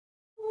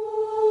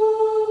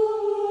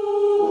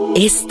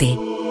Este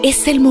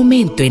es el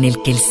momento en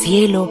el que el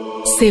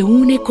cielo se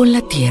une con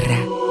la tierra.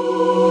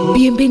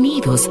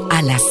 Bienvenidos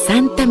a la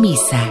Santa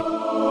Misa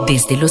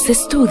desde los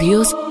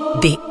estudios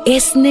de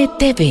ESNE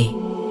TV.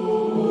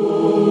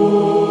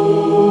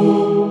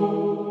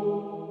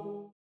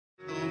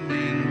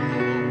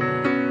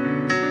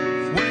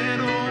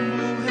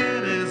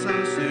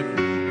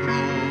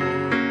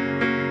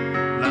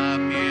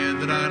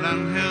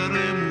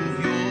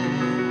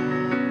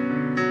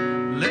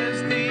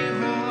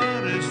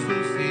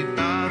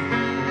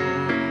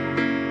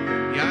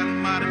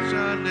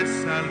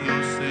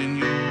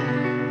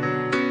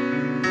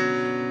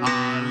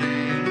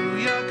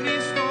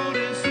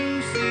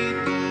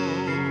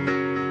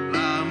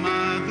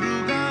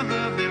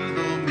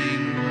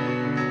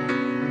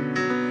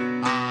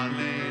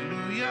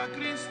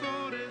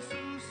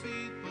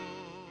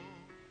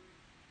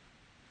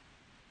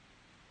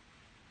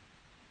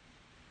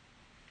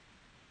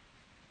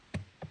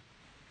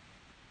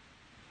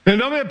 En el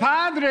nombre del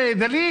Padre,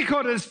 del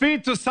Hijo, del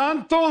Espíritu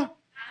Santo. Amén.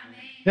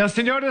 El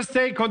Señor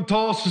esté con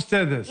todos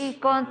ustedes. Y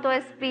con tu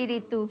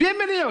espíritu.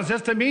 Bienvenidos a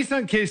esta misa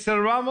en que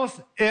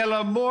celebramos el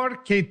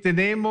amor que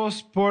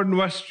tenemos por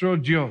nuestro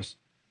Dios.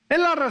 Es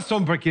la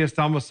razón por que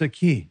estamos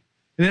aquí.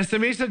 En esta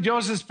misa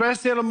Dios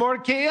expresa el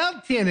amor que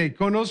Él tiene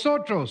con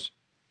nosotros,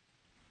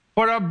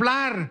 por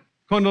hablar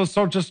con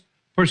nosotros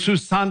por su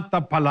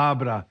santa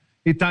palabra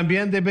y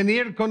también de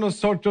venir con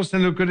nosotros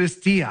en la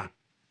Eucaristía.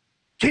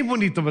 Qué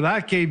bonito,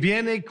 ¿verdad? Que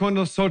viene con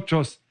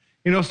nosotros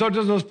y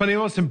nosotros nos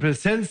ponemos en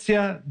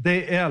presencia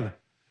de Él.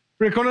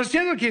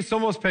 Reconociendo que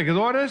somos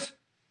pecadores,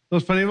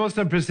 nos ponemos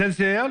en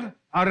presencia de Él,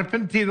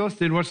 arrepentidos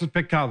de nuestros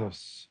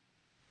pecados.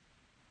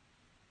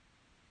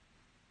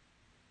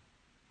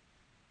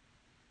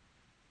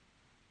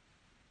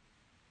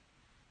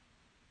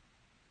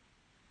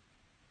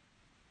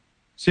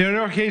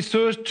 Señor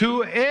Jesús,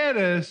 tú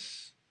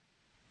eres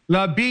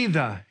la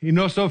vida y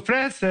nos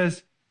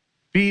ofreces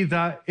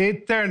vida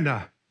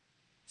eterna.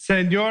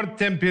 Señor,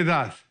 ten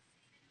piedad.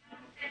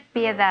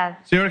 Piedad.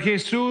 Señor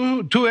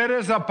Jesús, tú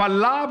eres la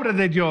palabra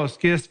de Dios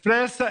que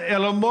expresa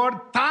el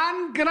amor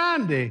tan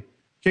grande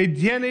que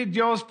tiene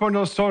Dios por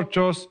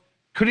nosotros.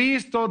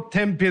 Cristo,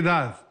 ten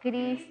piedad.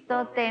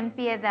 Cristo, ten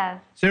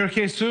piedad. Señor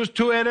Jesús,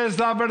 tú eres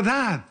la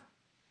verdad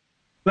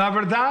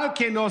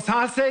que nos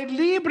hace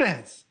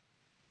libres.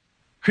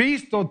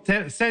 Cristo,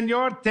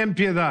 Señor, ten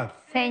piedad.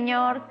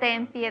 Señor,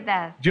 ten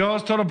piedad.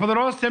 Dios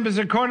Todopoderoso, ten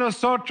misericordia con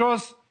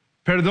nosotros,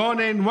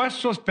 perdone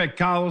nuestros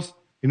pecados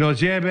y nos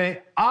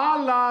lleve a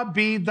la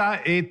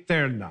vida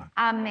eterna.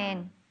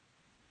 Amén.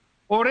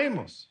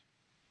 Oremos.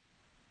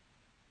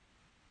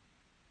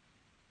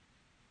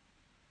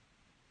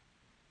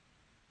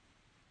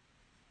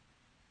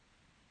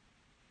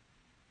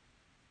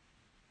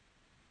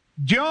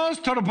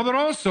 Dios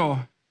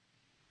Todopoderoso,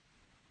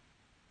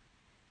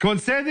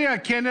 concede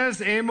a quienes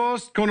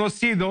hemos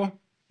conocido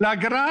la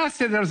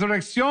gracia de la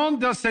resurrección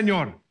del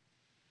Señor,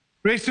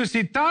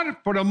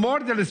 resucitar por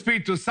amor del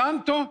Espíritu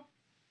Santo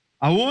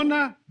a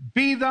una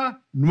vida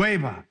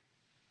nueva.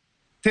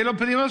 Te lo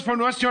pedimos por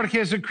nuestro Señor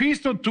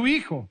Jesucristo, tu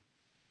Hijo,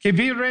 que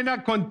vive y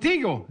reina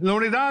contigo en la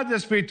unidad del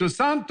Espíritu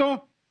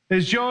Santo,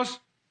 es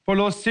Dios por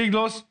los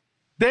siglos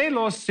de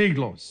los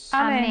siglos.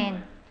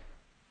 Amén.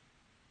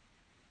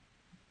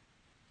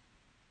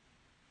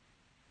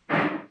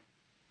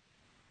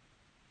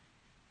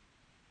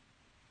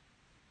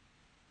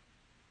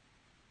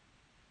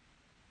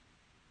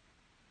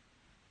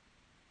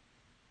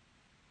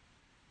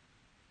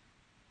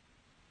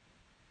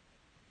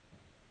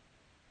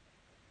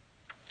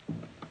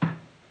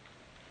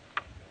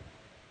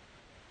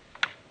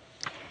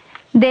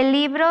 Del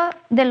libro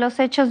de los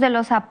Hechos de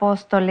los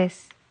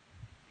Apóstoles.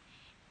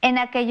 En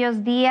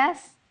aquellos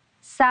días,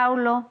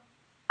 Saulo,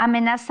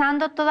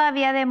 amenazando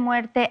todavía de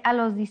muerte a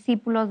los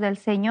discípulos del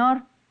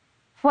Señor,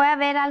 fue a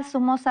ver al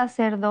sumo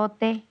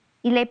sacerdote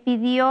y le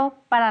pidió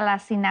para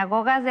las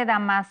sinagogas de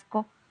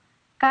Damasco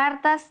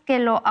cartas que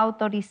lo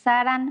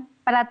autorizaran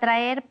para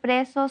traer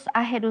presos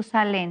a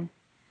Jerusalén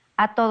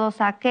a todos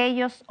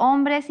aquellos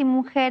hombres y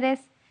mujeres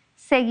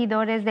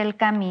seguidores del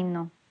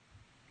camino.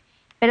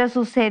 Pero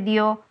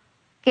sucedió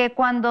que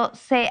cuando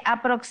se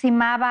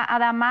aproximaba a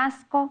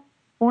Damasco,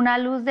 una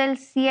luz del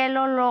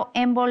cielo lo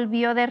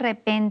envolvió de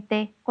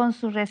repente con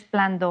su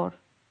resplandor.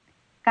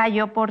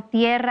 Cayó por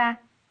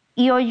tierra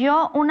y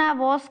oyó una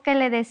voz que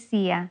le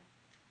decía: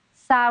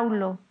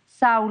 Saulo,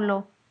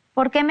 Saulo,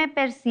 ¿por qué me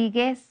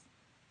persigues?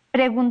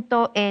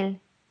 Preguntó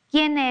él: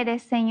 ¿Quién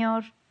eres,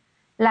 Señor?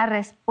 La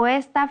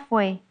respuesta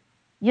fue: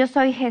 Yo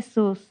soy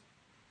Jesús,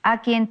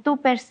 a quien tú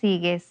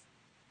persigues.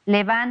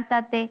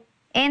 Levántate,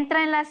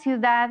 entra en la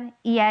ciudad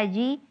y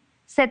allí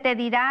se te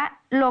dirá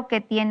lo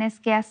que tienes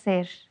que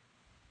hacer.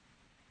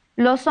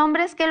 Los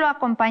hombres que lo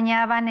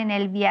acompañaban en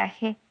el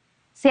viaje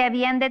se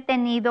habían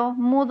detenido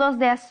mudos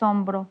de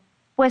asombro,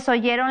 pues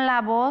oyeron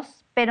la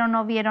voz, pero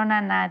no vieron a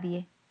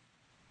nadie.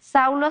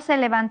 Saulo se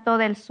levantó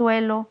del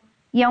suelo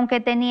y aunque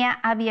tenía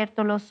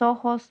abiertos los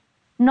ojos,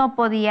 no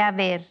podía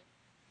ver.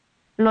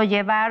 Lo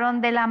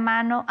llevaron de la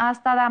mano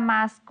hasta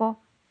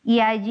Damasco y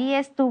allí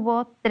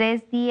estuvo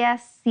 3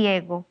 días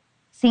ciego,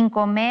 sin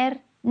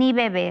comer ni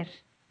beber.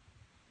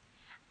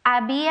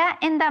 Había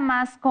en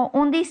Damasco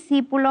un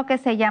discípulo que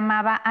se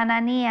llamaba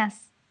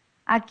Ananías,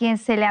 a quien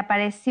se le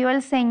apareció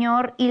el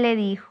Señor y le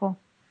dijo: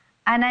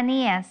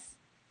 Ananías.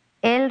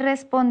 Él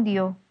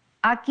respondió: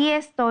 Aquí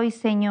estoy,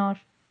 Señor.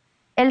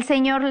 El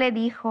Señor le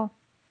dijo: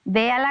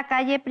 Ve a la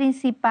calle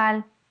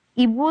principal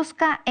y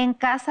busca en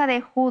casa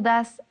de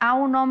Judas a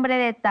un hombre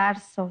de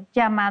Tarso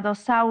llamado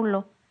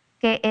Saulo,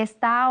 que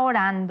está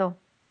orando.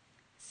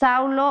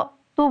 Saulo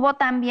tuvo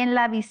también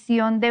la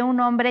visión de un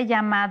hombre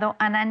llamado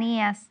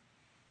Ananías,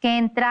 que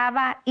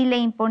entraba y le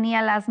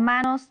imponía las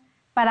manos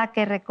para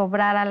que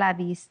recobrara la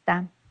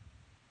vista.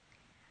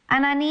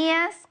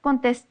 Ananías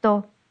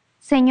contestó: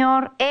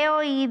 Señor, he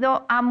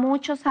oído a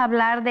muchos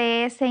hablar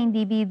de ese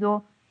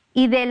individuo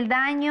y del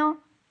daño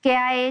que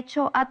ha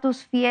hecho a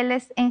tus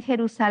fieles en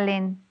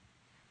Jerusalén.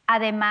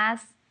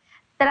 Además,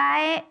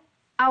 trae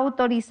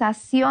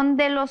autorización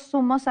de los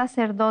sumos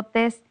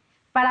sacerdotes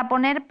para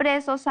poner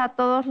presos a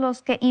todos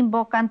los que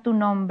invocan tu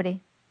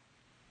nombre.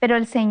 Pero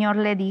el Señor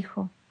le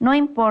dijo: No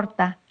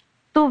importa,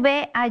 tú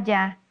ve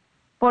allá,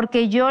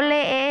 porque yo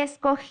le he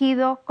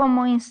escogido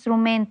como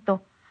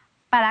instrumento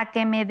para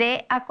que me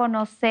dé a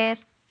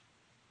conocer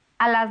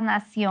a las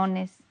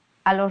naciones,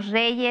 a los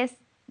reyes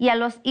y a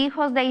los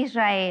hijos de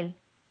Israel.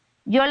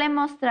 Yo le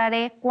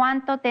mostraré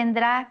cuánto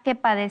tendrá que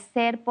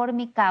padecer por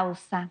mi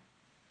causa.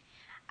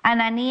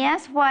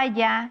 Ananías fue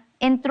allá,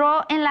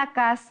 entró en la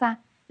casa,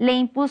 le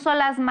impuso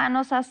las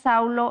manos a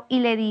Saulo y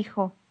le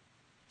dijo: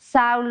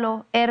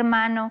 Saulo,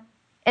 hermano,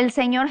 el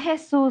Señor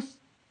Jesús,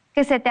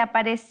 que se te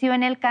apareció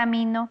en el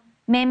camino,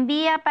 me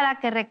envía para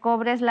que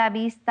recobres la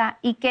vista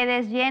y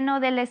quedes lleno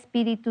del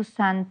Espíritu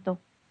Santo.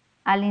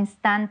 Al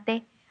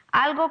instante,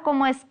 algo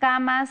como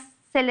escamas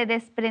se le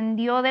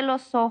desprendió de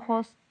los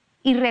ojos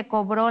y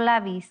recobró la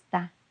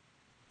vista.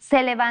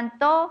 Se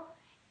levantó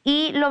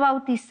y lo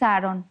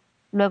bautizaron.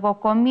 Luego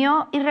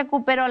comió y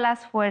recuperó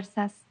las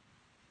fuerzas.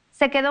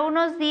 Se quedó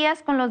unos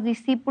días con los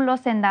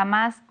discípulos en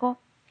Damasco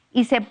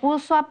y se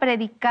puso a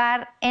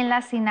predicar en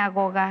las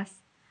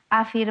sinagogas,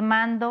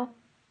 afirmando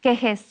que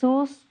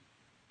Jesús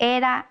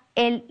era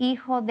el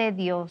Hijo de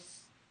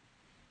Dios.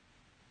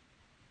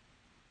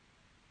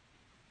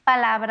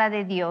 Palabra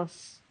de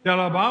Dios. Te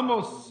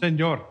alabamos,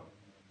 Señor.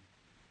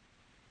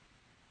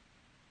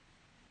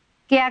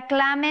 Que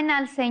aclamen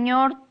al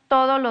Señor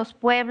todos los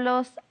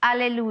pueblos.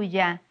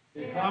 Aleluya.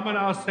 Que aclamen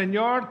al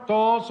Señor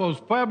todos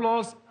los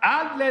pueblos.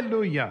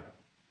 Aleluya.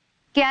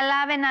 Que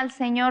alaben al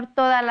Señor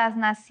todas las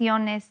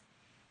naciones.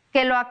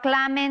 Que lo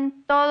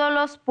aclamen todos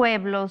los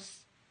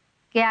pueblos.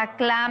 Que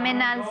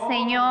aclamen al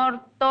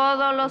Señor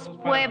todos los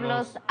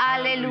pueblos.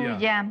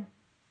 Aleluya.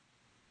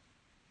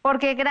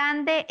 Porque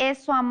grande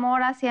es su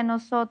amor hacia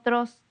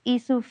nosotros y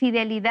su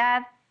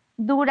fidelidad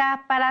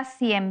dura para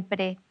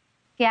siempre.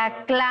 Que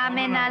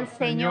aclamen al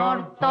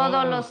Señor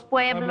todos los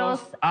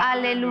pueblos.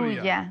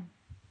 Aleluya.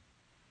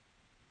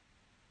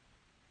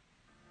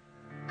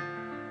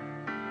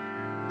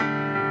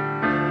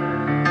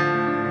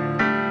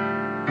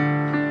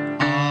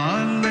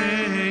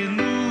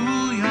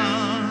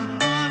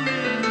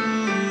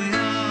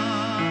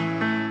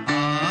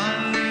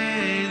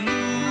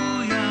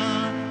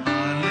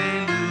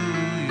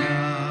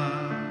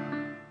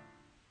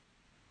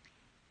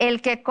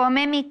 El que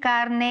come mi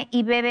carne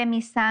y bebe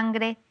mi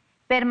sangre,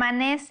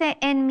 permanece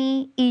en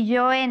mí y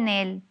yo en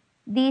él,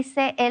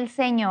 dice el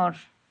Señor.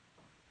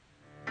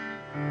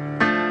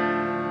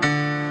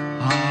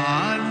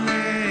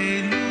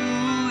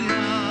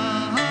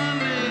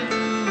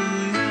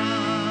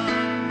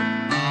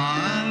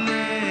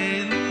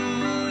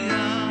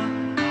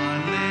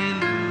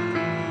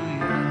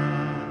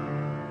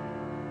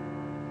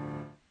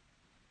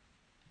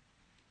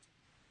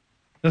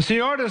 El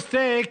Señor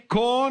esté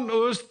con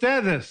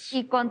ustedes.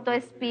 Y con tu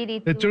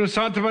espíritu. Lectura del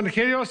Santo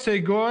Evangelio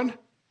según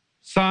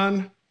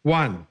San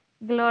Juan.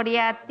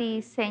 Gloria a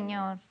ti,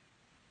 Señor.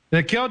 En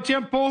aquel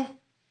tiempo,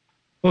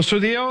 los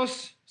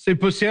judíos se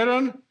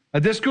pusieron a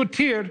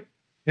discutir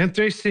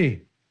entre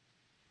sí.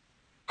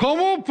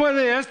 ¿Cómo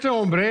puede este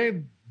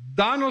hombre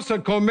darnos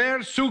a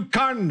comer su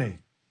carne?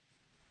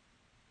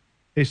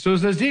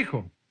 Jesús les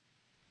dijo: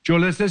 yo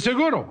les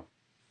aseguro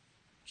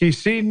que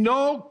si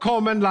no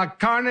comen la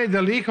carne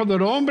del Hijo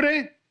del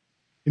Hombre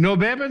y no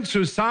beben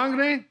su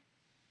sangre,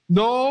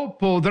 no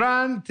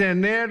podrán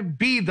tener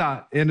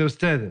vida en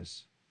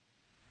ustedes.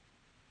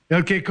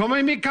 El que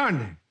come mi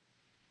carne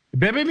y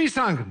bebe mi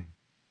sangre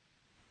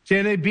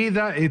tiene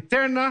vida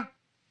eterna.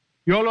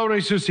 Yo lo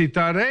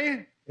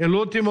resucitaré el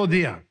último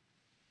día.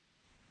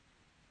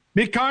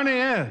 Mi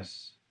carne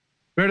es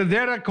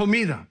verdadera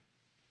comida.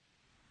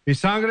 Mi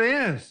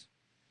sangre es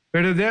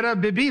verdadera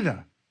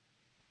bebida.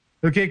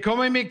 El que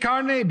come mi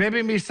carne y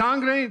bebe mi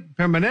sangre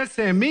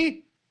permanece en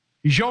mí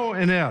y yo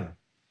en él.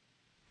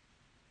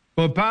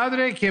 El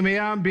Padre que me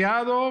ha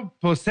enviado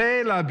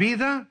posee la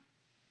vida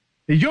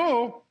y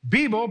yo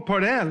vivo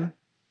por él.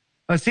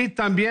 Así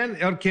también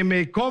el que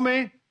me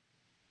come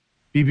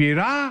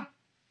vivirá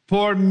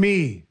por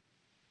mí.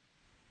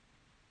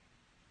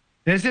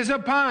 Es ese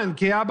pan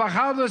que ha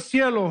bajado del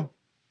cielo.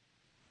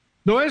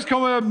 No es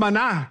como el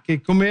maná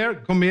que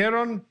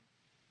comieron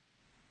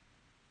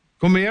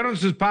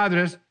sus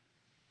padres,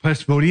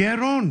 pues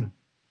murieron.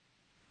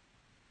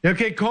 El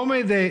que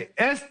come de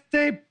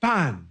este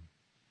pan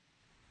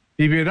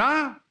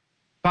vivirá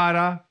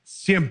para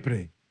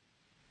siempre.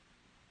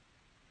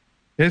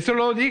 Eso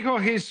lo dijo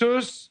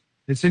Jesús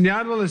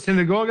enseñando en la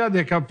sinagoga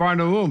de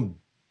Capernaum.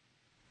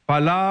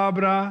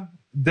 Palabra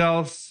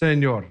del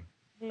Señor.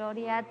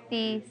 Gloria a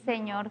ti,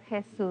 Señor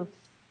Jesús.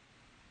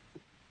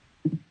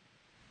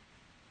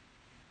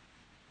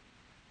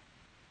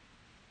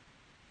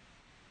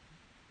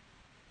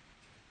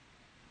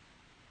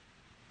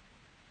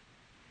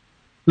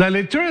 Las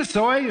lecturas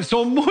hoy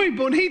son muy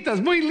bonitas,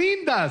 muy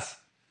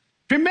lindas.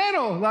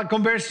 Primero, la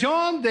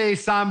conversión de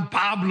San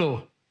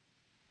Pablo.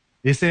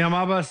 Y se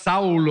llamaba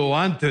Saulo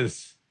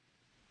antes.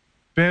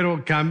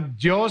 Pero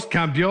Dios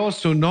cambió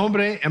su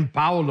nombre en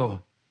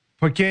Pablo.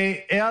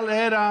 Porque él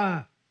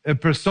era la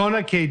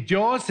persona que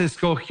Dios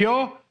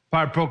escogió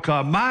para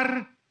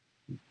proclamar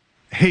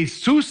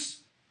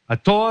Jesús a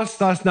todas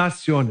las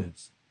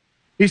naciones.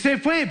 Y se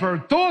fue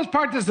por todas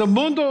partes del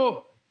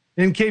mundo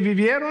en que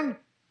vivieron,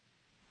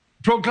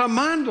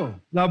 proclamando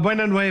la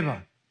buena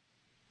nueva.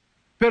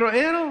 Pero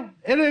él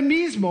era el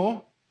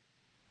mismo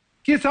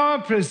que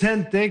estaba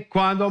presente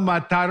cuando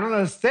mataron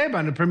a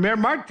Esteban, el primer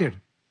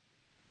mártir.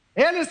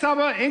 Él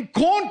estaba en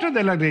contra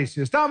de la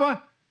iglesia,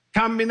 estaba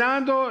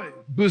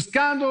caminando,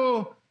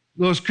 buscando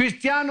los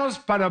cristianos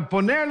para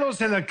ponerlos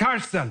en la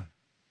cárcel.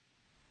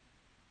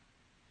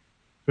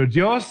 Pero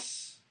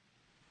Dios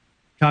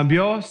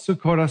cambió su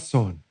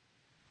corazón.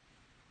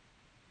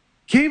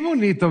 Qué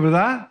bonito,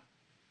 ¿verdad?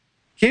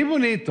 Qué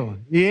bonito.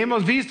 Y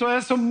hemos visto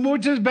eso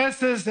muchas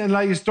veces en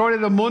la historia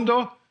del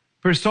mundo.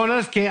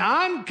 Personas que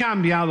han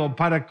cambiado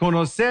para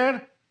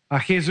conocer a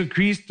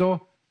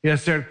Jesucristo y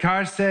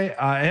acercarse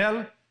a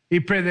Él y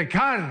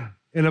predicar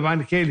el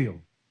Evangelio.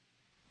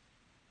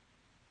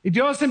 Y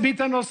Dios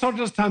invita a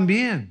nosotros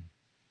también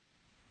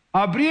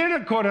a abrir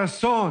el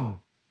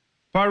corazón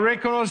para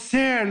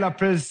reconocer la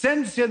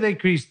presencia de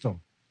Cristo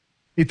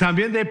y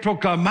también de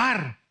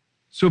proclamar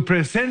su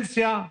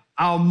presencia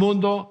al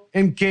mundo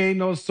en que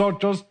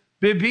nosotros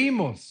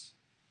vivimos.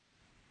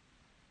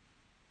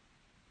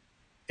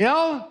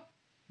 Él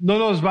no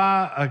nos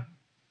va a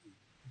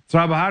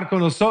trabajar con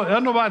nosotros,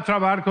 Él no va a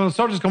trabajar con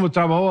nosotros como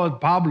trabajó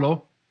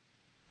Pablo,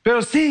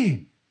 pero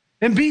sí,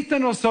 invita a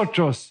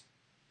nosotros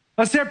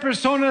a ser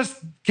personas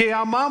que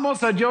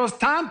amamos a Dios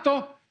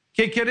tanto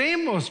que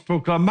queremos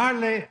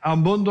proclamarle al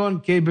mundo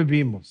en que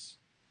vivimos.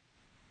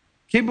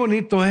 Qué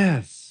bonito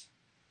es.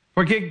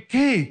 Porque,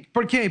 ¿qué?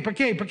 ¿Por qué? ¿Por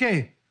qué? ¿Por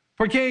qué?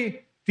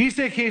 Porque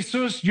dice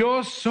Jesús,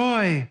 yo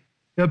soy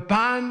el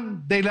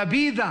pan de la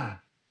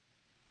vida.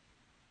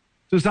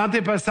 Tus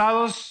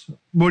antepasados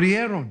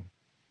murieron,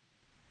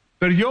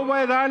 pero yo voy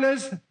a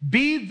darles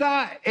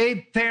vida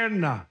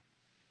eterna.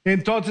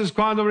 Entonces,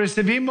 cuando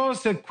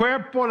recibimos el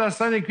cuerpo, la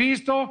sangre de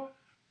Cristo,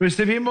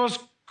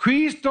 recibimos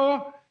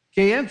Cristo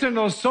que entra en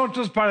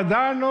nosotros para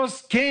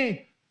darnos,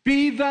 ¿qué?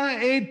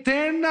 Vida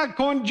eterna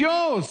con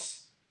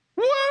Dios.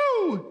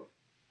 ¡Woo!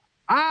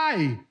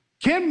 ¡Ay!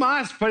 ¿Quién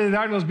más puede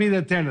darnos vida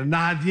eterna?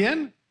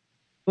 ¿Nadie?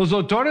 Los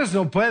doctores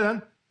no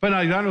pueden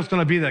ayudarnos con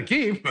la vida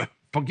aquí.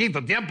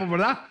 Poquito tiempo,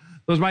 ¿verdad?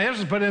 Los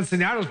maestros pueden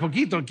enseñarnos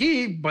poquito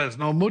aquí, pues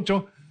no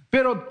mucho.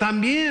 Pero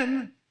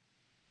también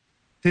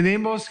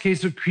tenemos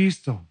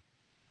Jesucristo,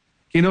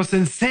 que nos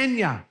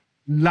enseña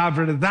la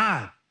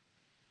verdad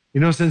y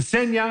nos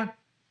enseña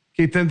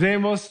que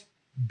tendremos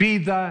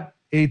vida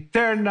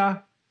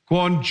eterna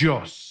con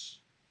Dios.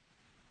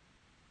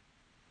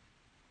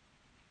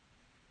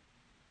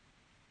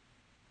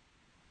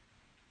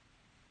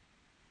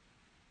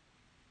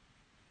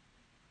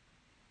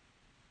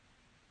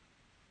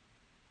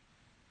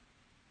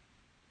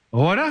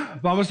 Ahora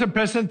vamos a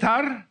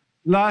presentar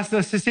las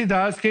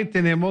necesidades que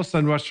tenemos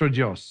a nuestro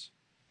Dios.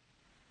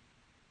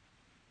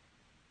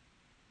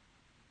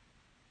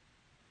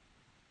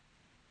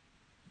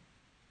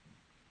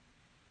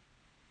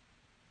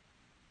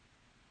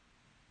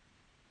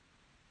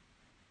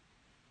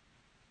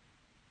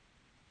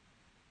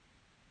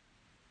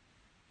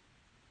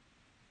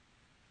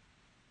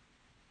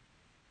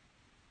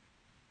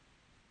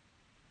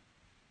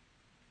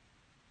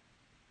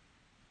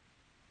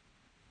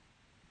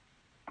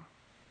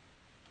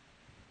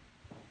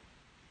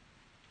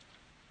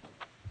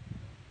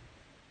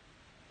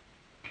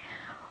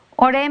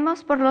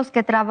 Oremos por los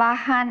que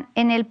trabajan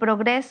en el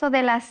progreso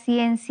de la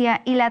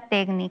ciencia y la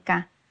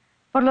técnica,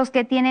 por los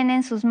que tienen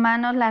en sus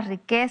manos las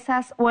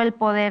riquezas o el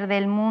poder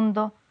del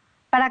mundo,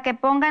 para que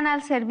pongan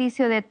al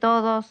servicio de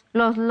todos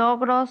los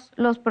logros,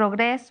 los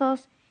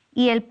progresos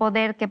y el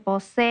poder que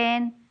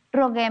poseen.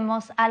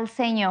 Roguemos al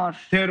Señor.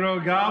 Te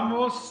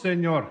rogamos,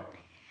 Señor.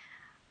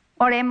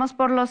 Oremos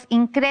por los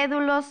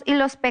incrédulos y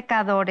los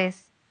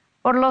pecadores,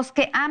 por los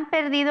que han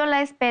perdido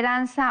la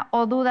esperanza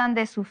o dudan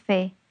de su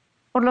fe,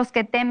 por los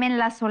que temen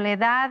la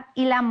soledad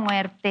y la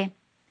muerte,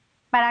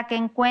 para que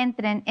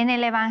encuentren en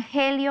el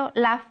Evangelio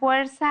la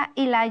fuerza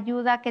y la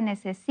ayuda que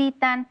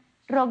necesitan.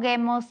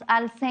 roguemos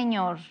al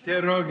Señor.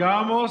 Te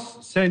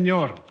rogamos,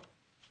 Señor.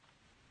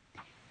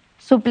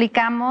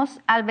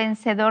 Suplicamos al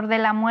vencedor de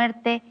la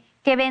muerte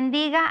que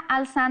bendiga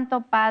al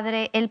Santo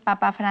Padre, el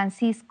Papa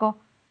Francisco,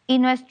 y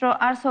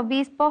nuestro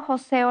arzobispo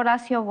José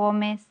Horacio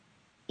Gómez,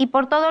 y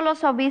por todos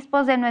los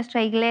obispos de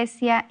nuestra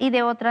iglesia y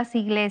de otras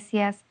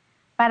iglesias,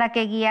 para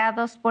que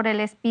guiados por el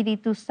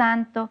Espíritu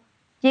Santo,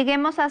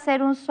 lleguemos a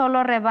ser un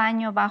solo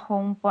rebaño bajo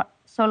un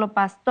solo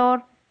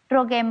pastor.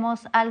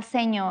 Roguemos al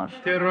Señor.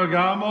 Te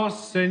rogamos,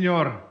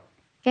 Señor.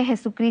 Que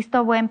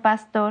Jesucristo, buen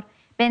pastor,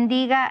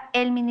 bendiga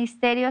el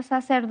ministerio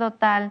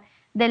sacerdotal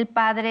del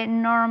Padre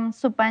Norm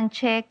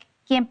Supanchek,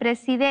 quien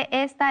preside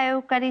esta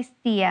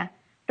Eucaristía.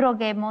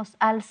 Roguemos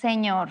al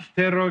Señor.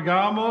 Te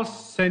rogamos,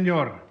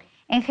 Señor.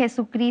 En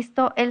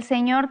Jesucristo, el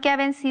Señor que ha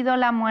vencido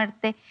la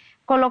muerte,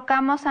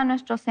 colocamos a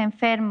nuestros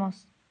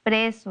enfermos,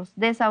 presos,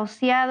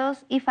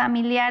 desahuciados y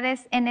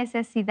familiares en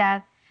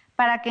necesidad,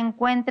 para que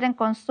encuentren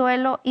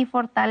consuelo y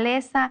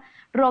fortaleza.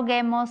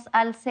 Roguemos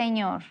al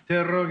Señor.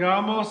 Te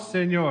rogamos,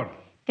 Señor.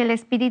 Que el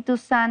Espíritu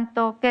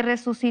Santo, que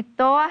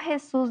resucitó a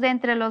Jesús de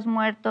entre los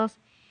muertos,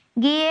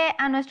 guíe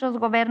a nuestros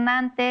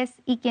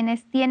gobernantes y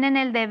quienes tienen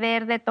el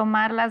deber de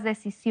tomar las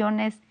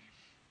decisiones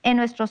en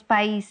nuestros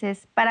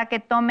países, para que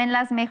tomen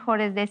las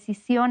mejores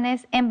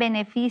decisiones en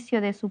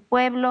beneficio de su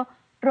pueblo.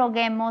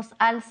 Roguemos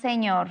al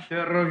Señor.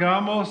 Te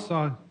rogamos,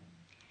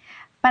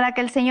 Para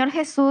que el Señor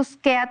Jesús,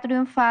 que ha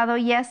triunfado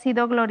y ha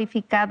sido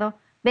glorificado,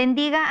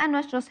 bendiga a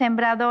nuestros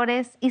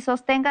sembradores y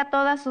sostenga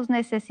todas sus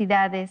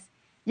necesidades,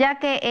 ya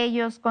que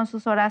ellos, con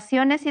sus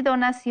oraciones y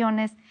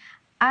donaciones,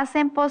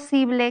 hacen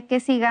posible que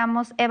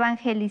sigamos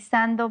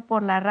evangelizando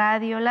por la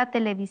radio, la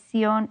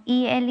televisión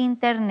y el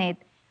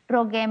Internet.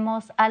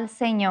 Roguemos al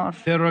Señor.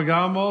 te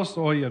rogamos,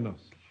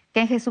 óyenos.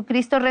 Que en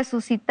Jesucristo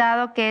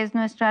resucitado, que es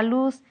nuestra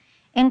luz,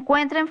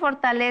 encuentren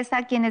fortaleza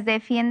a quienes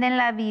defienden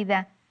la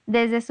vida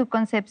desde su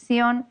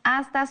concepción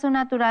hasta su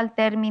natural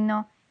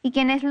término, y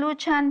quienes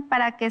luchan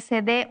para que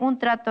se dé un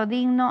trato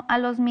digno a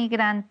los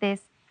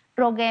migrantes.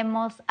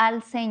 Roguemos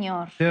al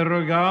Señor. Te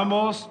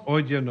rogamos,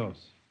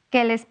 óyenos.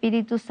 Que el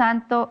Espíritu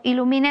Santo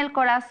ilumine el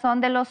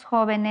corazón de los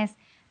jóvenes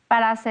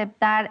para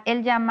aceptar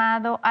el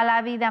llamado a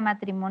la vida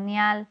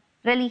matrimonial,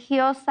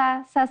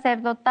 religiosa,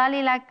 sacerdotal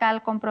y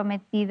laical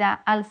comprometida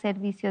al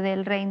servicio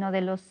del reino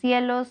de los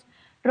cielos.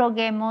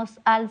 Roguemos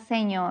al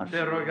Señor.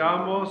 Te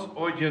rogamos,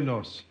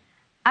 óyenos.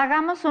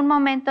 Hagamos un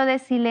momento de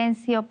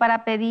silencio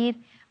para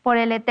pedir por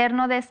el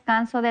eterno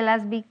descanso de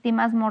las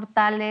víctimas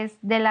mortales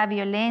de la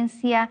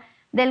violencia,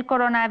 del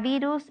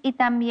coronavirus, y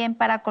también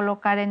para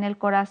colocar en el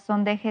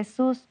corazón de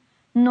Jesús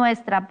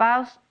nuestra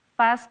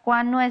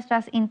Pascua,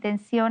 nuestras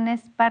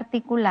intenciones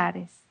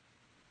particulares.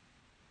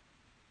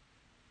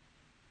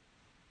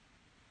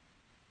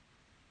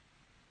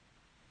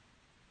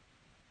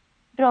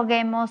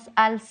 Roguemos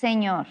al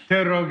Señor.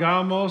 Te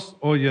rogamos,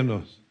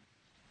 óyenos.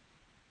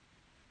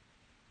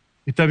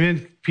 Y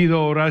también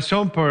pido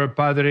oración por el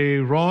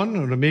padre Ron,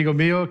 un amigo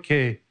mío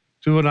que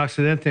tuvo un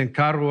accidente en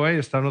carro y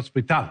está en el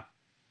hospital.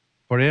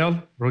 Por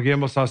él,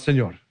 roguemos al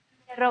Señor.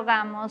 Te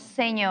rogamos,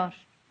 Señor.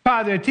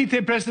 Padre, a ti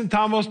te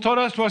presentamos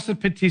todas nuestras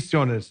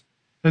peticiones.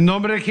 En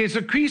nombre de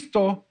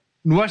Jesucristo,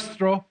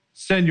 nuestro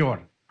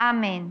Señor.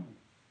 Amén.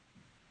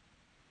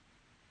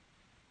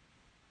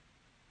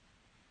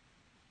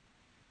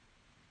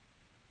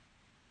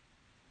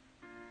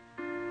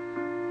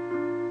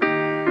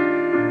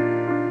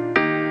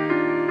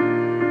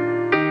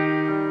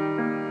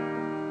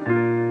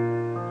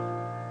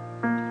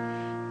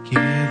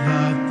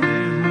 Quédate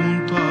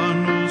junto a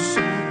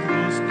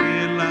nosotros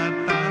que la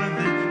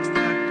tarde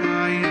está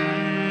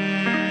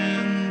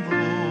cayendo,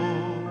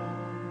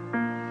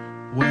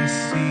 pues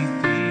sin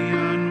ti a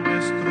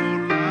nuestro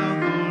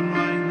lado no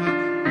hay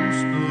nada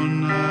justo,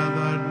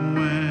 nada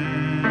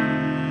bueno.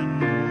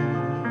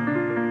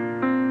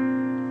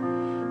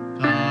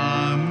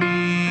 Caminamos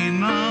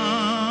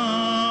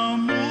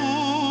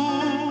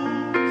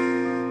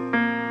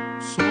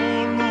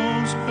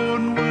solos por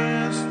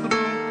nuestro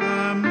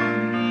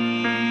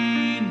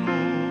camino,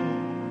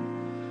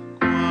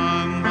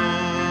 cuando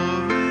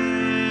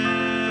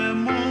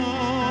vemos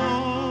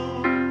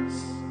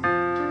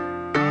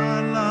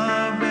a la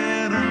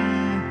vera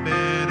un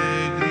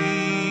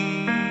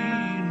peregrino,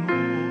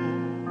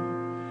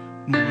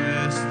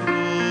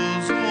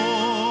 nuestros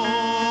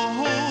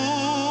ojos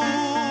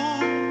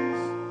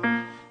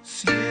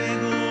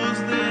ciegos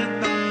de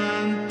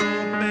tanto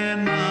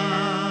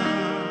penar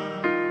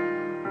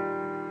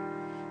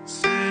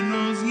se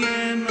nos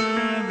llena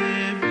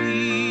de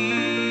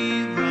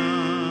vida,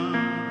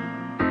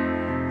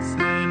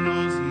 se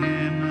nos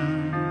llena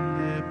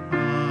de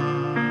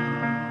paz.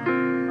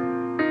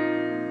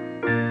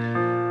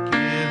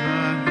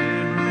 Quédate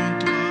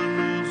junto a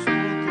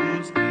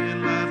nosotros que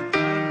la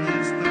tarde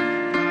está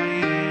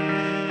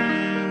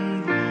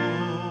cayendo,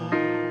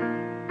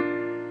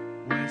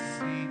 pues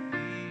si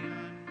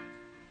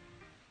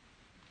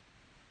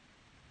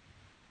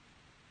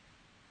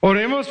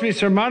Oremos,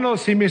 mis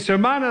hermanos y mis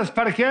hermanas,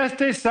 para que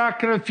este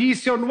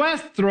sacrificio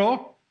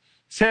nuestro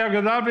sea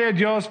agradable a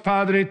Dios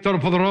Padre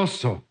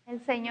Todopoderoso. El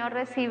Señor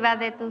reciba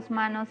de tus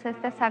manos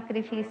este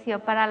sacrificio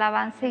para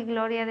alabanza y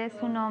gloria de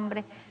su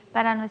nombre,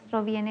 para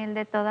nuestro bien y el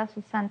de toda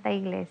su santa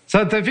iglesia.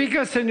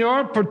 Santifica,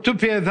 Señor, por tu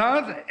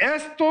piedad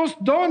estos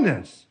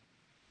dones.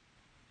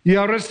 Y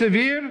al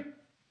recibir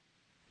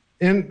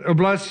en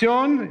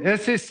oblación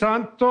ese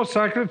santo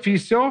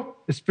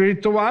sacrificio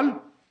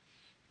espiritual,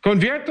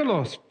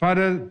 conviértelos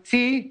para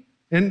ti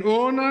en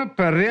una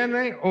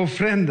perenne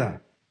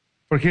ofrenda.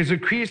 Por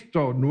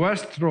Jesucristo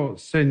nuestro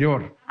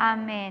Señor.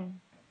 Amén.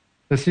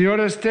 El Señor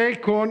esté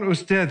con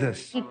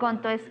ustedes. Y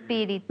con tu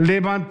espíritu.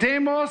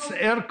 Levantemos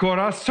el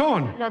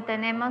corazón. Lo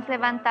tenemos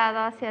levantado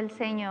hacia el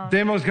Señor.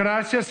 Demos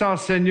gracias al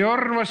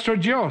Señor nuestro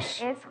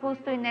Dios. Es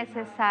justo y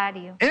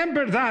necesario. En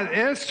verdad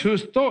es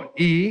justo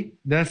y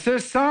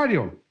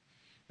necesario.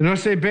 En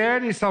nuestro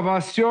deber y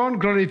salvación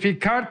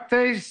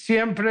glorificarte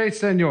siempre,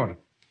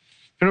 Señor.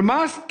 Pero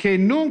más que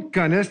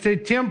nunca en este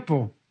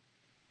tiempo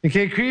en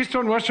que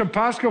Cristo nuestro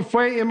Pascua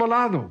fue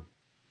inmolado,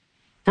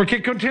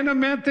 porque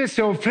continuamente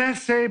se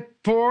ofrece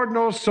por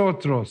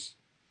nosotros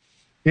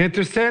y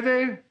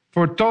intercede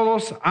por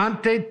todos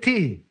ante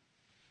ti.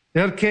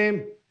 El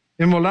que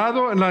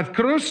inmolado en la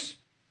cruz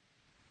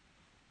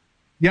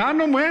ya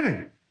no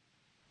muere,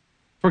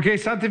 porque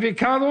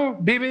santificado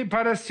vive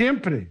para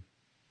siempre.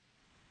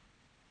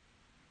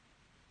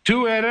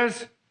 Tú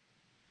eres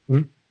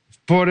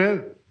por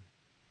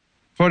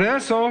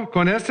eso,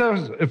 con esta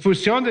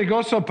efusión de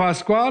gozo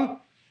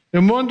pascual,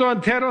 el mundo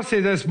entero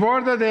se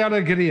desborda de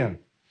alegría.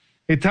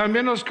 Y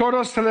también los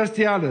coros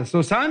celestiales,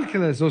 los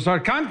ángeles, los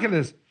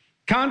arcángeles,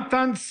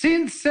 cantan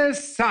sin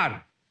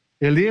cesar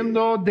el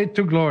himno de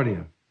tu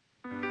gloria.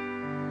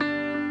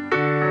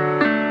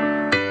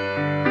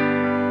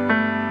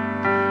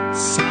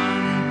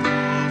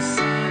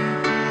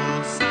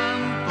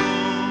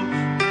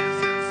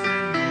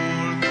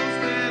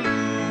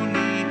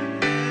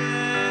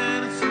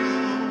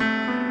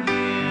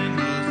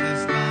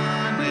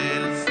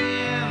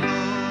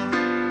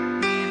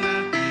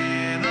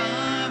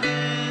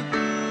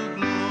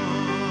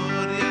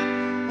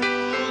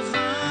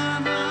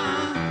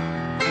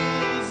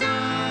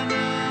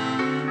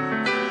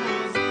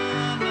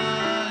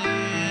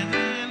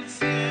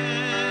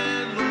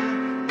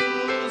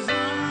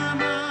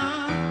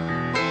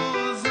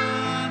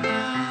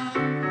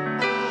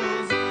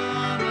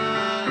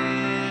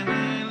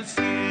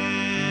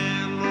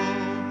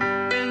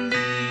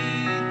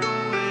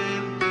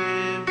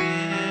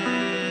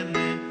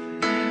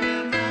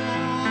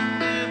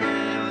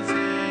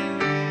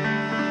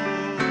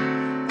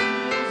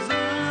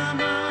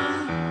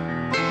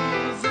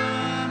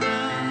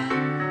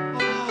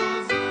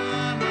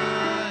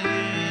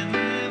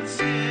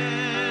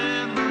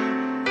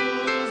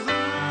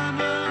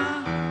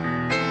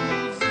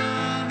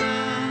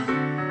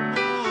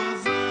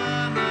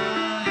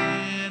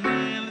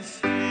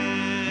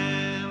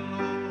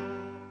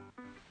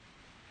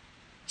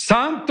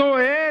 Santo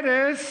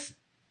eres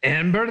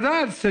en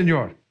verdad,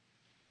 Señor,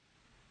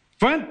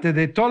 fuente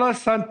de toda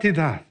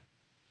santidad.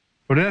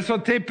 Por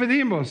eso te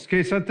pedimos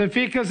que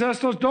santifiques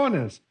estos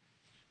dones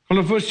con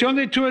la fusión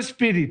de tu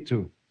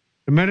Espíritu,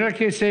 de manera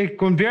que se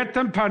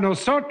conviertan para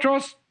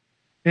nosotros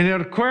en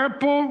el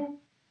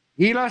cuerpo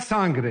y la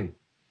sangre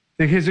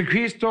de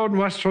Jesucristo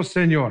nuestro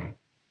Señor,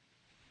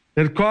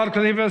 el cual,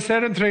 que debe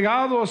ser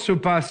entregado a su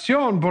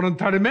pasión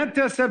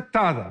voluntariamente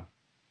aceptada,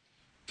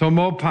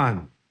 tomó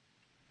pan.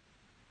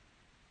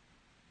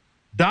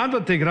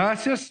 Dándote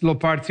gracias, lo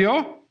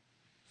partió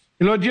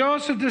y lo dio a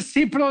sus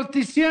discípulos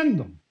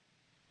diciendo: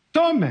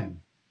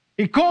 tomen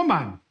y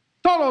coman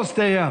todos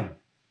de él,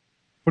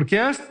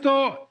 porque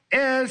esto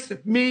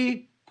es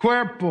mi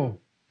cuerpo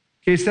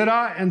que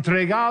será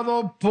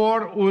entregado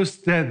por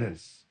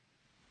ustedes.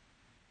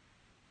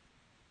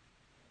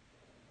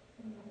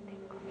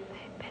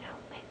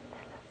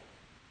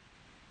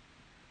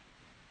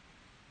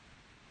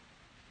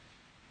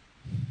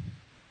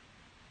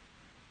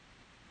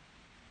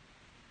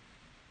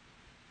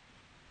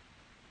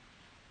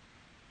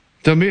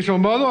 Del mismo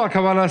modo, al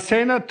acabar la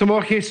cena,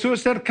 tomó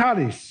Jesús el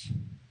cáliz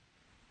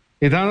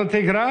y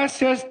dándote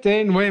gracias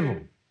de nuevo,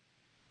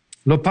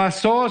 lo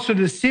pasó a sus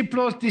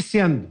discípulos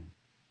diciendo: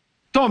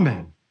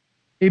 tomen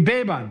y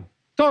beban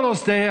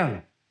todos de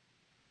él,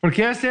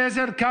 porque este es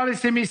el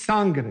cáliz de mi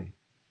sangre,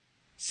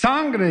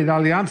 sangre de la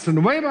alianza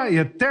nueva y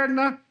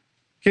eterna,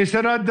 que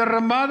será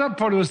derramada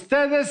por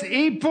ustedes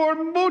y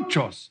por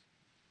muchos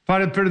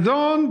para el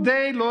perdón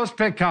de los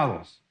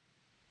pecados.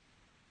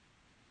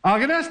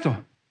 Hagan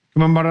esto,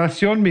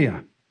 conmemoración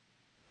mía.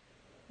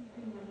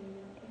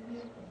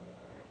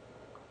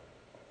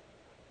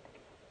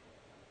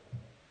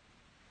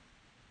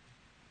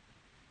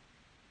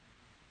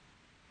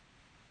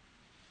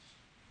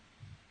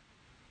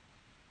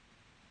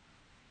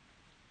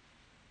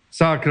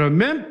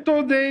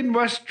 Sacramento de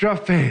nuestra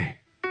fe.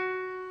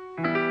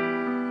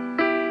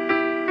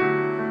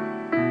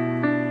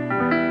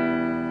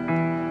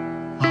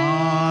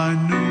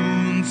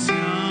 Anunciamos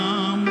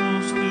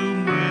tu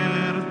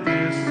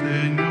muerte,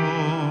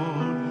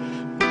 Señor.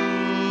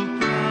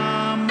 Proclamamos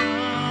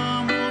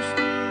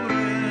tu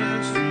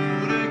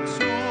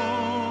resurrección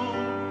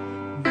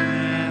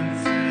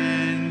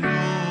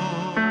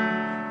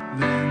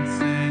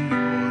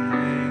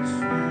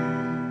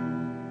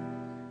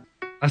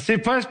Así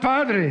pues,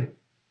 Padre,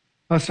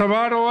 a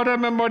salvar ahora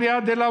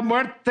memorial de la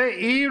muerte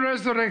y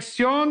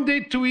resurrección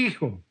de tu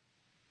Hijo,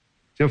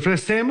 te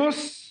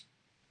ofrecemos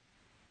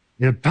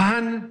el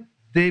pan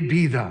de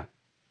vida,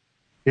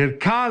 el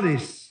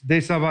cáliz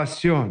de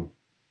salvación.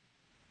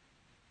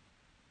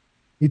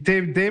 Y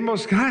te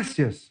demos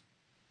gracias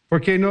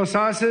porque nos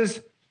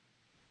haces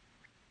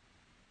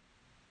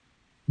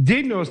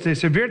dignos de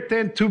servirte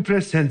en tu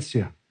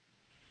presencia.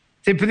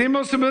 Te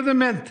pedimos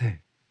humildemente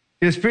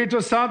que el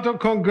Espíritu Santo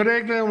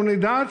congregue en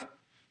unidad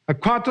a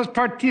cuantos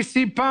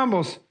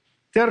participamos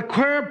del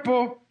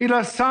cuerpo y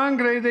la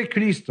sangre de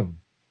Cristo.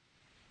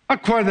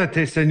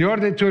 Acuérdate, Señor,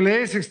 de tu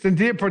iglesia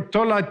extendida por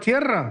toda la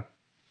tierra,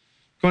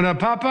 con el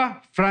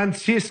Papa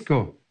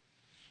Francisco,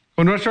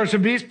 con nuestro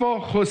arzobispo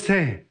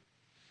José,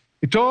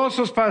 y todos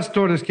los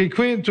pastores que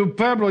cuiden tu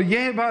pueblo,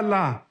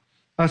 llévala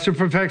a su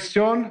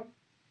perfección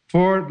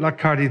por la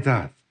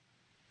caridad.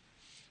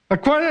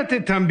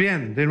 Acuérdate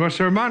también de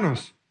nuestros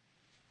hermanos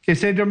que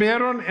se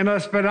durmieron en la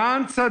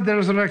esperanza de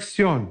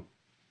resurrección,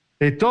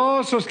 de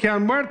todos los que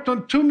han muerto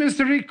en tu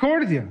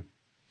misericordia.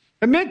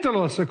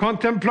 Admítelos a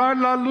contemplar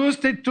la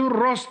luz de tu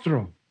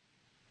rostro.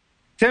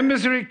 Ten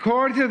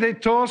misericordia de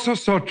todos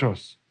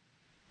nosotros.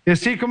 Y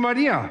así como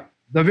María,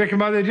 la Virgen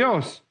Madre de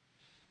Dios,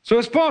 su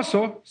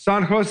esposo,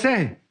 San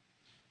José,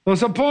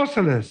 los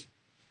apóstoles,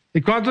 y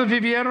cuantos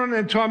vivieron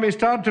en tu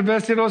amistad a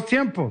través de los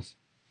tiempos.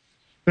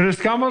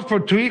 Merezcamos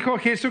por tu Hijo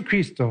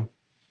Jesucristo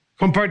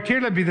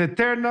compartir la vida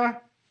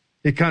eterna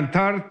y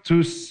cantar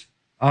tus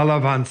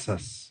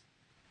alabanzas.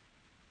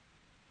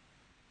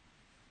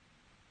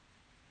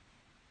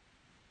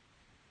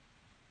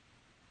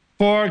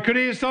 Por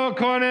Cristo,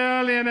 con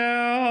Él y en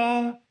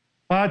Él,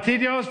 a ti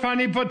Dios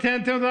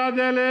panipotente, unidad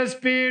del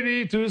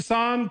Espíritu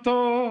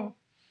Santo,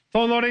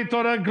 honor y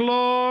toda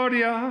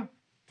gloria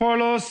por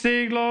los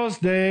siglos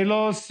de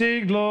los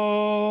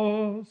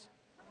siglos.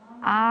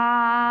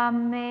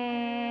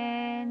 Amén.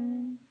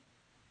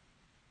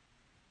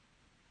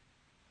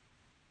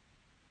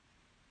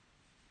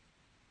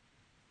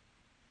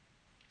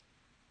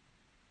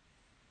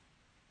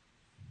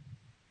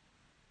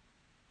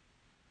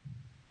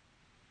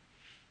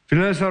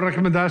 Final es la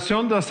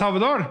recomendación del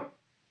Salvador.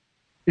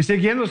 Y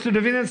siguiendo su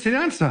divina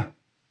enseñanza,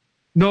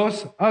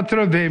 nos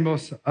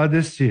atrevemos a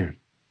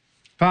decir: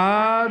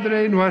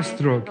 Padre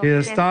nuestro que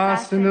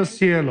estás en el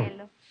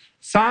cielo,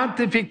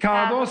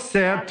 santificado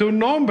sea tu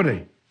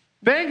nombre.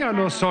 Venga a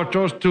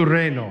nosotros tu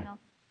reino.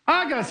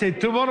 Hágase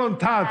tu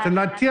voluntad en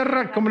la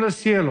tierra como en el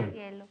cielo.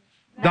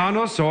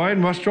 Danos hoy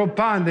nuestro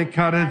pan de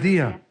cada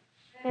día.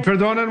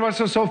 Perdona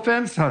nuestras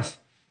ofensas,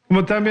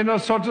 como también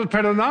nosotros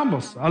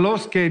perdonamos a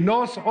los que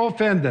nos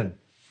ofenden.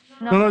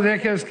 No nos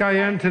dejes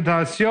caer en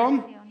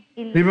tentación,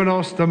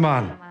 líbranos del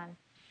mal.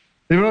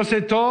 Líbranos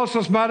de todos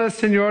los males,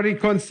 Señor, y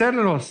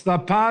concédenos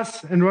la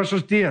paz en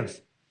nuestros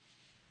días,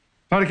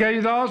 para que,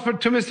 ayudados por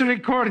tu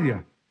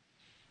misericordia,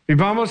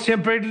 vivamos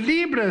siempre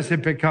libres de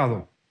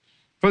pecado,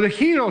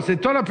 protegidos de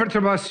toda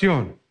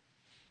perturbación,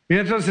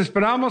 mientras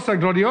esperamos la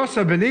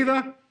gloriosa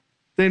venida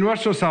de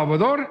nuestro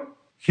Salvador,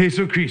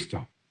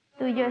 Jesucristo.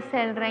 Tuyo es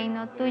el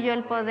reino, tuyo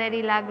el poder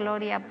y la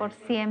gloria por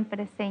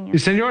siempre, Señor. Y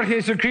Señor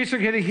Jesucristo,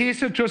 que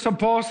dijiste a tus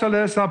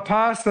apóstoles: la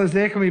paz les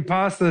dejo, mi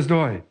paz les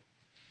doy.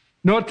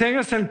 No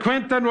tengas en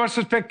cuenta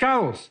nuestros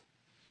pecados,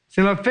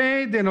 sino la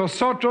fe de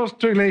nosotros,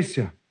 tu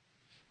iglesia.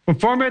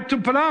 Conforme a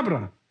tu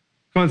palabra,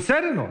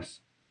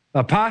 concédenos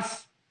la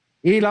paz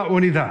y la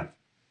unidad.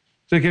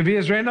 Tú que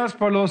vives, reinas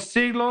por los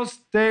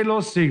siglos de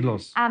los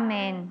siglos.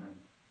 Amén.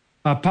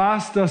 La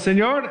paz del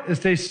Señor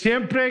esté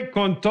siempre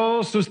con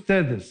todos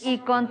ustedes. Y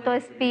con tu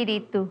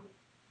espíritu.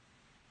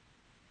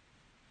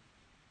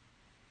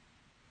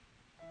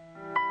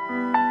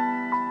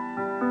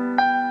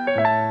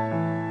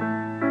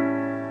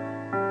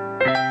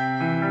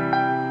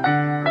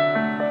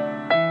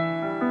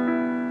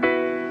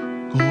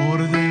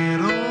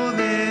 Cordero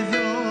de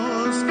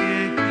Dios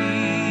que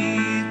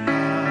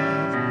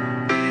quitas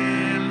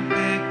el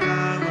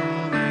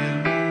pecado del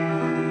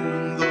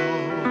mundo,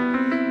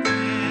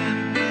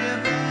 ten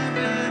piedad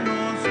de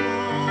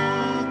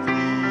nosotros,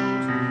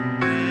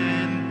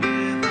 ten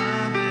piedad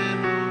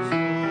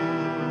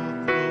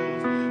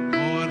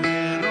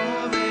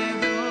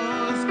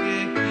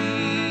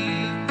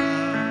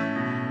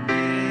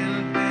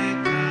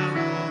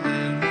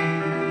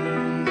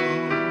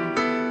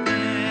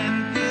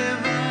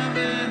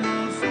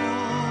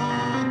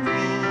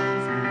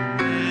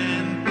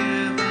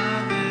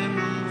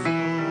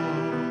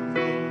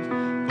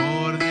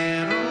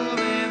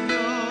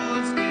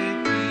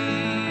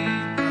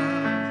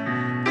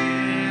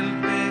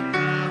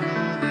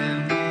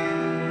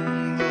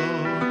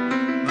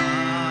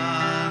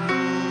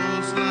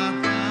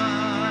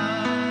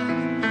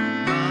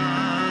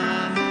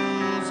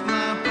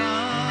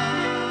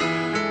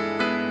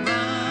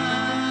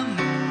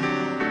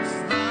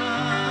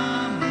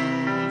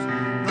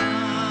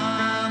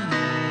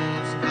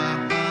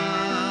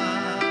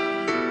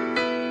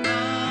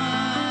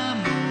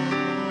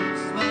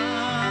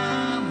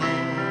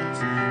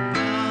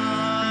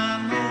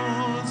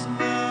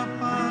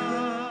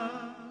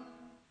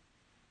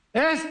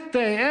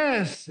Este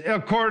es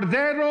el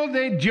Cordero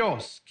de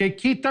Dios que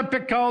quita el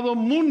pecado del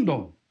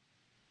mundo.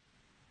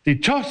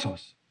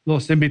 Dichosos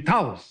los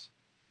invitados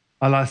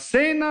a la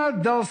cena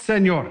del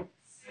Señor.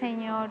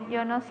 Señor,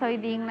 yo no soy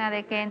digna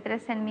de que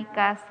entres en mi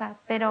casa,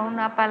 pero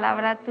una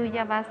palabra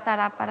tuya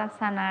bastará para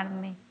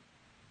sanarme.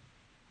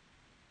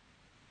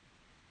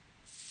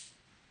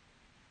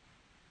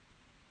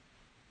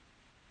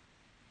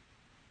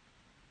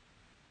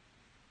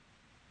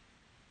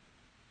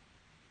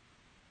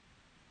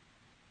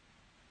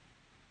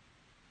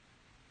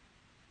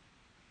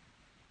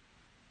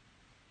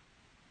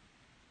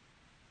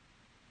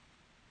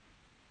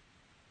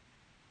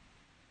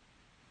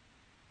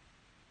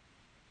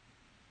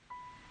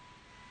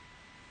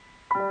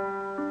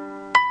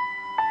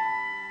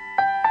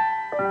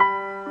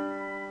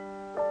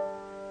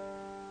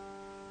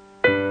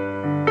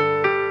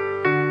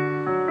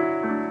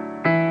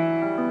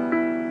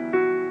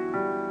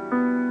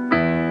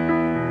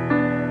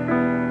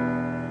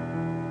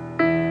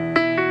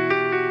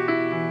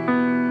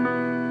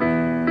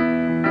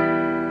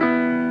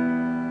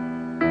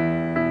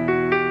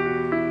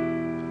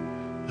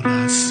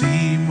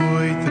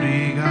 Racimo y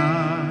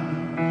trigal,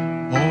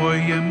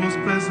 hoy hemos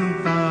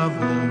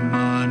presentado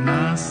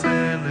maná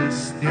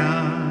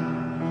celestial.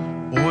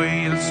 Hoy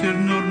el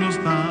Señor nos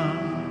da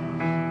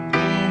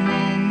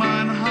como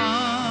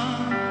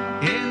manjar.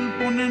 Él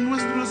pone en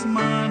nuestras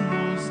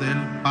manos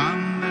el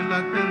pan de la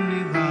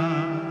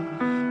eternidad.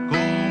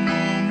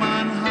 Como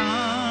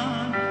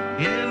manjar,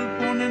 Él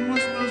pone en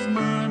nuestras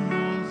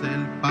manos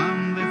el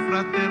pan de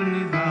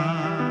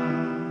fraternidad.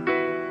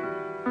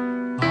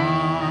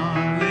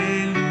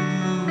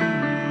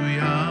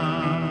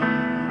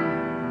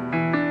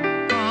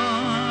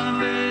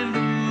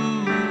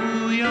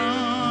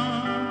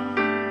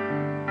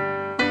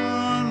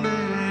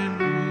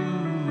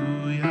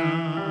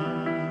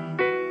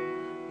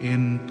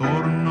 En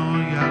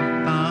torno y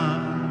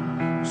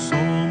altar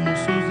somos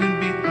sus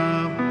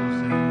invitados.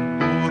 En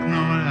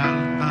torno al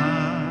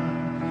altar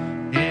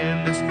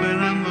Él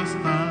esperando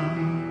está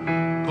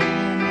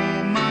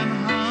como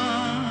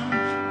manjar.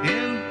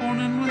 Él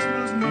pone en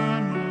nuestras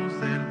manos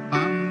el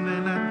pan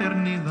de la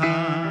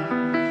eternidad.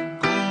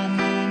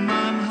 Como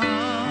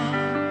manjar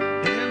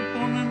Él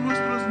pone en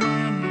nuestras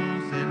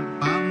manos el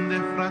pan de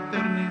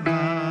fraternidad.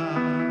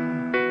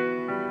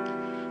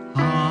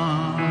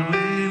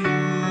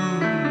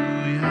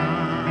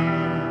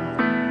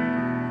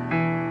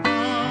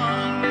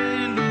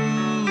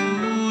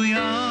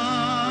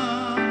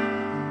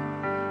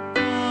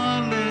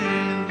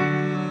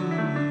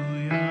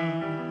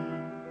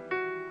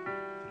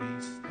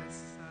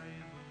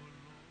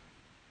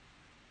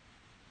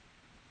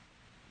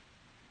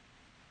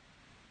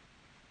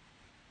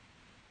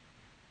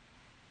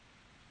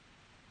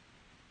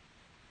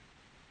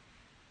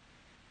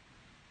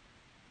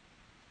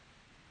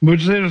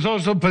 Muchos de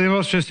nosotros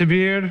podemos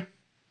recibir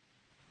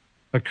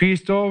a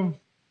Cristo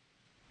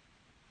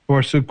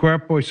por su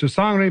cuerpo y su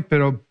sangre,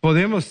 pero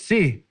podemos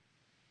sí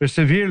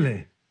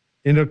recibirle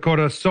en el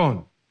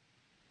corazón.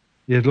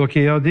 Y es lo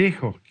que Él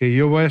dijo, que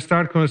yo voy a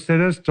estar con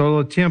ustedes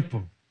todo el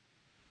tiempo.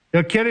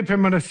 Él quiere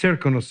permanecer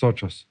con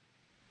nosotros.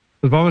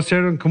 Nos vamos a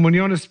hacer en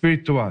comunión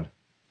espiritual.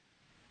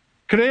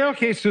 Creo,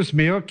 Jesús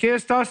mío, que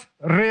estás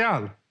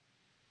real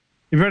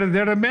y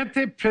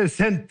verdaderamente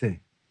presente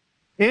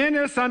en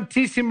el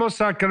santísimo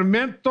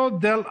sacramento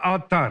del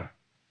altar.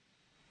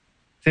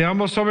 Te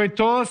amo sobre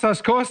todas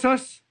las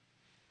cosas.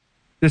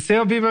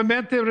 Deseo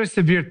vivamente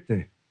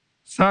recibirte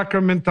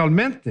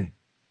sacramentalmente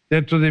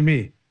dentro de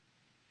mí.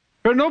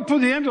 Pero no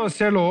pudiendo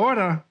hacerlo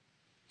ahora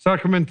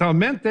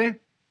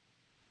sacramentalmente,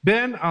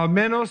 ven al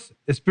menos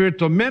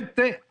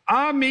espiritualmente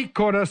a mi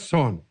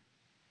corazón.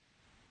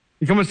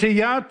 Y como si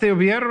ya te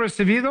hubiera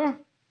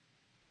recibido,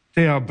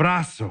 te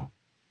abrazo.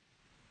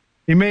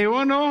 Y me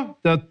uno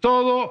de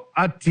todo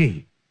a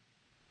ti.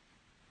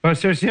 Para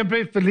ser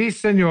siempre feliz,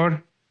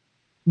 Señor,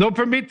 no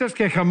permitas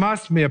que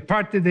jamás me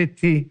aparte de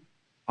ti.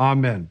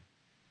 Amén.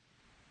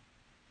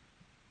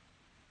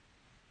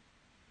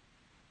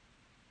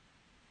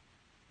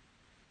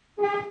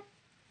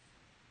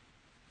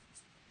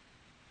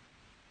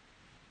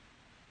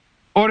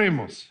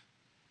 Oremos.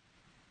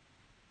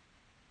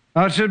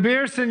 Al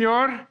servir,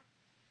 Señor,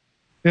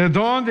 el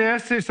don de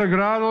este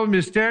sagrado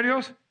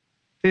misterios,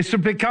 te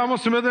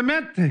suplicamos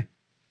humildemente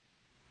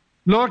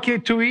lo que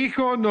tu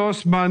Hijo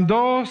nos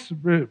mandó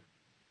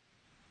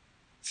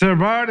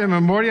observar en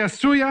memoria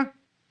suya,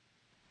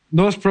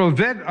 nos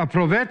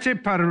aproveche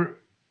para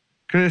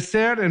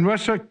crecer en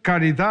nuestra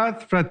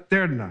caridad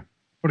fraterna.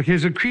 Por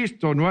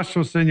Jesucristo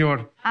nuestro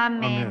Señor.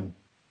 Amén. Amén.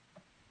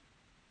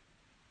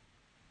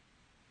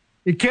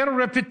 Y quiero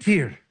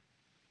repetir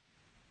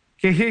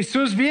que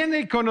Jesús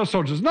viene con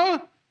nosotros,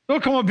 no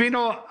como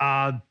vino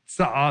a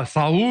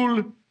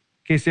Saúl,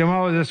 que se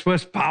llamaba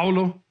después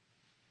Pablo.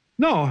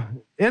 No,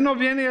 Él no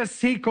viene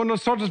así con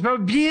nosotros, pero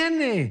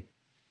viene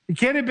y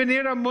quiere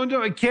venir al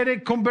mundo y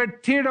quiere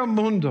convertir al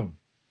mundo.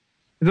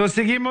 Entonces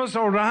seguimos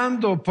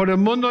orando por el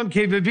mundo en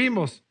que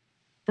vivimos,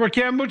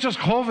 porque hay muchos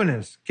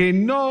jóvenes que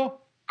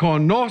no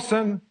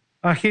conocen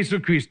a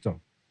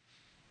Jesucristo.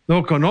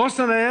 No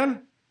conocen a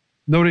Él,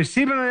 no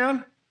reciben a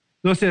Él,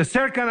 no se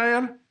acercan a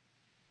Él.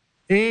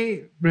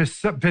 Y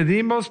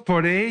pedimos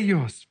por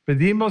ellos.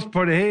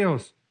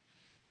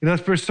 Y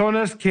las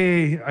personas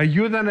que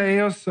ayudan a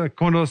ellos a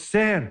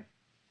conocer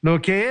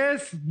lo que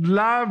es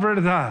la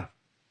verdad.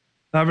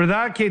 La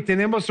verdad que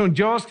tenemos un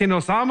Dios que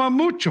nos ama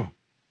mucho.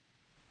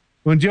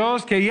 Un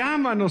Dios que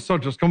llama a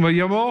nosotros, como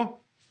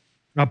llamó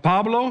a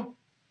Pablo,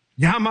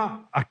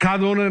 llama a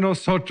cada uno de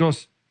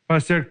nosotros para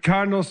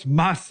acercarnos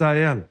más a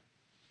Él.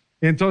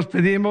 Entonces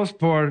pedimos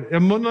por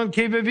el mundo en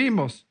que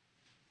vivimos,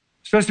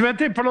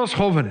 especialmente por los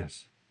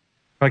jóvenes,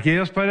 para que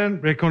ellos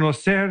puedan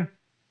reconocer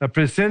la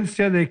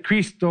presencia de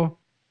Cristo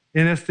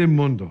en este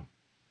mundo.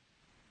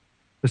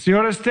 El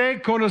Señor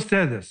esté con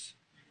ustedes.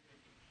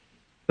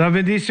 La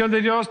bendición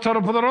de Dios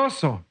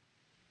Todopoderoso,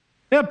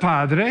 el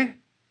Padre,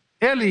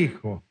 el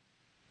Hijo,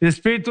 el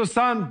Espíritu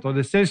Santo,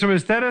 descienda sobre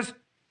ustedes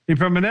y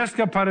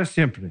permanezca para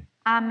siempre.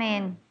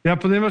 Amén. Ya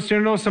podemos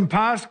irnos en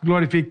paz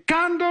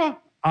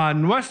glorificando a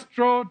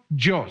nuestro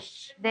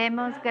Dios.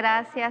 Demos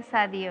gracias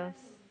a Dios.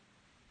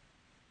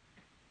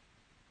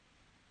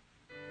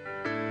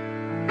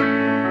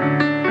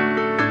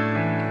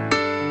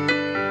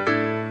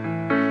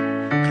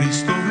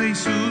 Cristo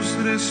Jesús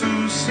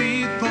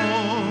resucitó,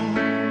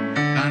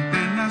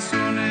 canten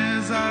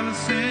naciones al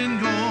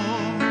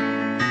Señor,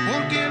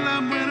 porque la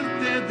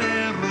muerte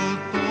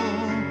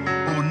derrotó,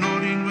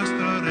 honor y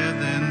nuestro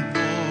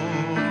Redentor.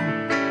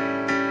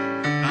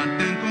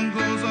 Canten con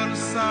gozo al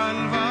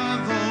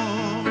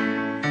Salvador,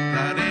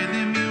 traeré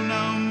de mí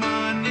una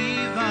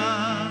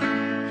humanidad,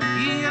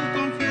 y Él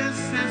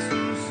confiese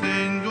su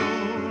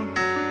Señor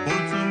por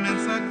su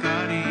inmensa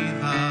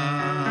caridad.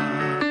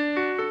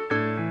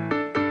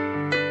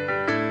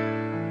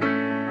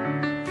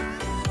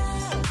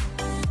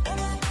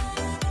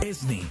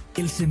 ESNE,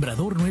 El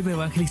Sembrador Nueva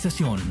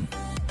Evangelización.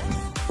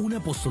 Un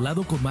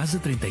apostolado con más de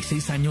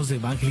 36 años de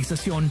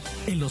evangelización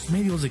en los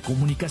medios de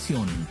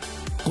comunicación,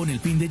 con el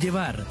fin de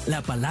llevar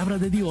la palabra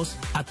de Dios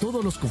a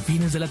todos los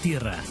confines de la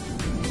tierra.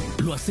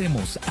 Lo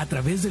hacemos a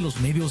través de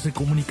los medios de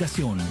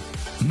comunicación,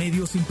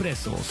 medios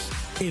impresos,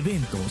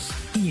 eventos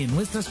y en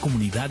nuestras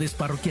comunidades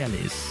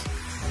parroquiales.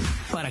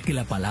 Para que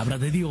la palabra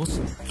de Dios,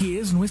 que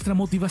es nuestra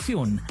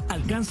motivación,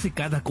 alcance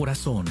cada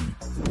corazón.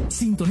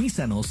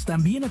 Sintonízanos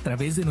también a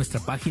través de nuestra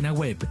página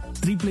web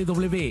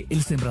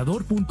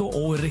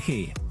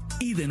www.elsembrador.org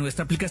y de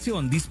nuestra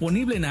aplicación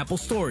disponible en Apple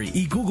Store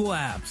y Google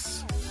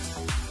Apps.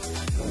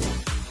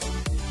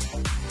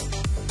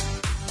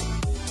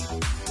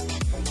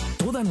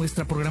 Toda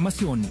nuestra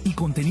programación y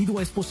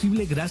contenido es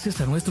posible gracias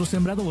a nuestros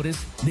sembradores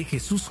de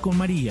Jesús con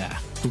María.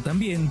 Tú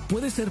también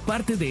puedes ser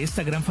parte de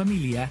esta gran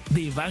familia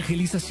de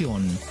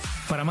evangelización.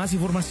 Para más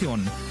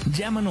información,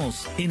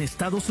 llámanos en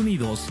Estados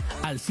Unidos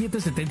al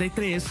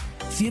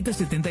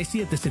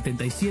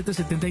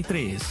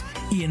 773-777-7773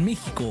 y en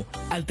México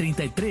al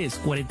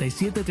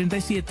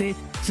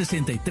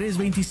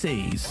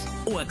 33-4737-6326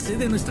 o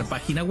accede a nuestra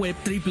página web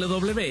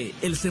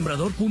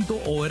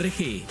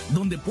www.elsembrador.org,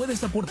 donde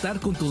puedes aportar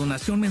con tu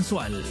donación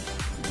mensual.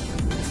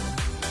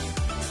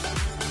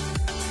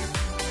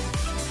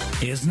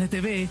 ESNE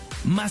TV,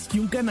 más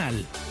que un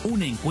canal,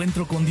 un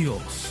encuentro con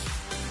Dios.